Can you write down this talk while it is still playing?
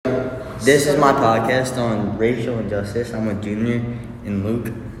This is my podcast on racial injustice. I'm with Junior and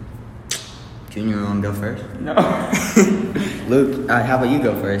Luke. Junior, you want to go first? No. Luke, how about you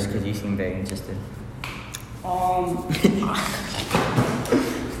go first? Because you seem very interested.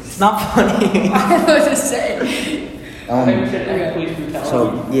 It's not funny. I don't know what to say. Maybe we should end police brutality.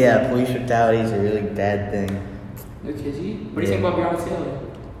 So, yeah, police brutality is a really bad thing. No kizzy? What do you think about Breonna Taylor?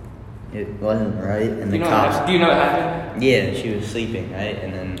 It wasn't right, and the Do cops... you know what happened? Yeah, she was sleeping, right?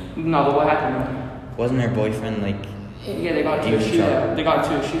 And then... No, but what happened? Wasn't her boyfriend, like... Yeah, they got He into a was shootout. shot. They got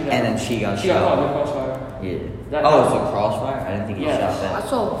into a shootout. And then she got She got shot. caught in the crossfire. Yeah. That- Oh, it was a crossfire? I didn't think he Yes. shot I that.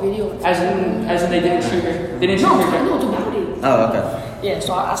 saw a video. As in they didn't shoot her. They didn't shoot No, I her. know it's about it. Oh, okay. Yeah,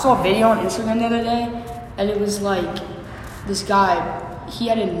 so I saw a video on Instagram the other day, and it was like this guy. He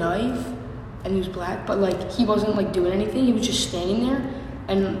had a knife, and he was black, but like he wasn't like doing anything. He was just standing there,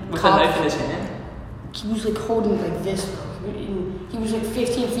 and With a cops- knife in his hand? He was like holding like this. He was like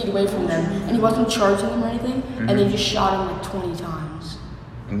 15 feet away from them, and he wasn't charging them or anything. And they just shot him like 20 times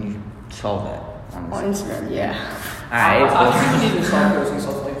And you saw that on Instagram. Yeah. Alright, I think we need to stop those and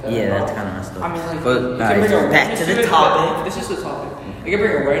stuff like that. yeah, that's kind of messed up. I mean, like, but, you can alright, bring back awareness to the it, topic. but This is the topic. You can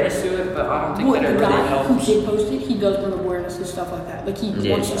bring awareness to it, but I don't think Well, that it the really guy who helps. did post it, he does bring awareness and stuff like that. Like he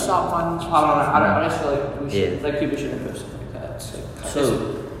Yeah. wants to stop violence. I just feel like we should, like people shouldn't post stuff like that.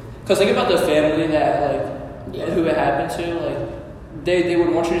 So- Because think about the family that Yeah. who it happened to. Like they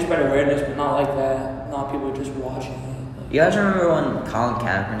would want you to spread awareness, but not like that. Not people just watching it. You guys remember when Colin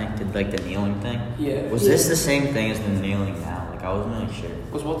Kaepernick did like the kneeling thing? Yeah. Was this the same thing as the kneeling now? Like I wasn't really sure.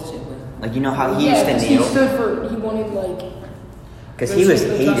 Was what the same thing? Like you know how he Yeah, used to 'cause kneel? he stood for. He wanted like. Because he was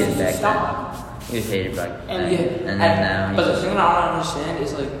racial hated injustice to back stop. then. He was hated back then. And- And then now But the he's thing that I don't understand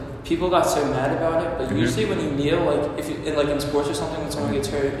is like people got so mad about it, but Mhm. usually when you kneel, like if you in sports or something, when someone gets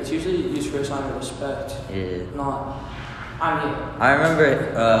hurt, it's usually used for a sign of respect, yeah. not. I mean, I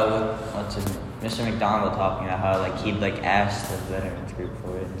remember what's his name? Mr. McDonald talking about how like he'd like asked the veterans group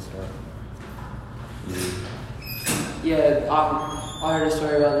for it and stuff. yeah, I heard a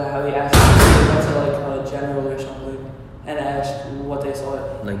story about that. How he asked, he went to like a general or something, and asked what they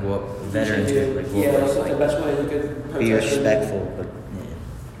thought. Like what you should veterans do. group, like what Yeah, was like the best way you could be protest it. respectful, but yeah.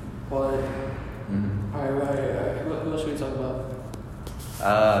 But Mhm. alright. Who else should we talk about?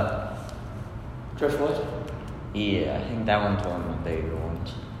 George Floyd. Yeah, I think that one's one of the bigger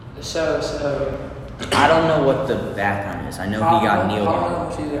ones. So. I don't know what the background is. I know he got kneeled I on.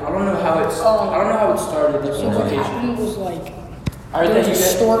 don't know how it's. I don't know how it started. This So what altercation. happened was like I heard there that was he a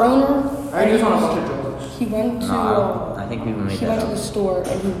store owner. I heard he was on a bunch of drugs. He went to. No, I think people made he that went to up. the store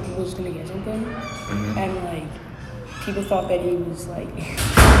and he was gonna get something, Mhm. and like people thought that he was like. He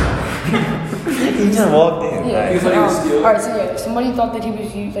just walked in. Yeah. He was like, he was stealing. Alright, so yeah, somebody thought that he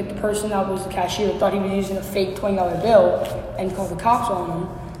was like the person that was the cashier thought he was using a fake $20 bill and called the cops on him.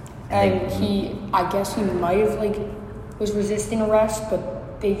 And I guess he might have like was resisting arrest,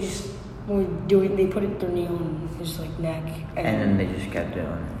 but they just were doing. They put their knee on his like neck, And then they just kept doing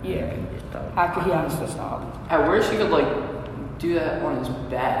it. Yeah. He just stopped. after he asked to stop. At worst, he could like do that on his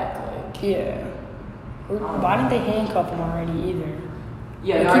back, like. Yeah. Why didn't they handcuff him already either?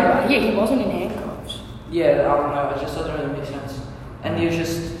 Yeah, Like, he wasn't in handcuffs. yeah. I don't know. It just doesn't really make sense. And he was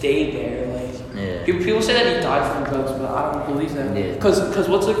just stayed there, like. Yeah. People say that he died from drugs, but I don't believe that. Yeah. Cause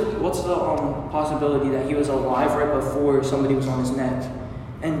what's the possibility that he was alive right before somebody was on his neck,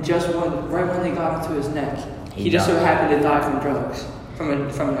 and right when they got onto his neck, he just so died. happened to die from drugs, from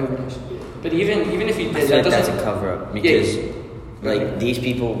an overdose. But even if he I did, feel that like that's doesn't. a cover up Yeah. because like these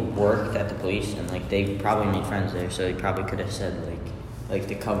people worked at the police and like they probably made friends there, so they probably could have said like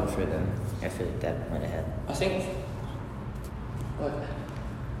the cover for them. I feel like that might have happened. I think. What?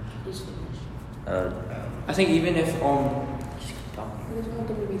 I I think even if just keep talking. He doesn't want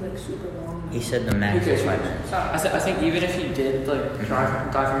them to be like super long. He said the max is 5 minutes. I think even if he did like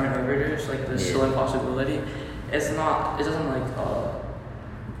die from an overdose, like there's still a possibility. It's not. It doesn't like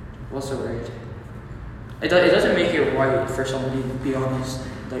what's the word? It doesn't make it right for somebody to be on his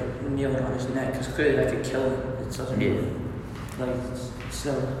like kneeling on his neck because clearly that could kill him. It doesn't Yeah. like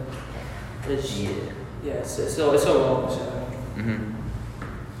so. It's Yeah. yeah. It's so wrong. So. Mhm.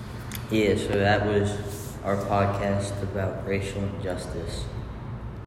 Yeah. So that was our podcast about racial injustice.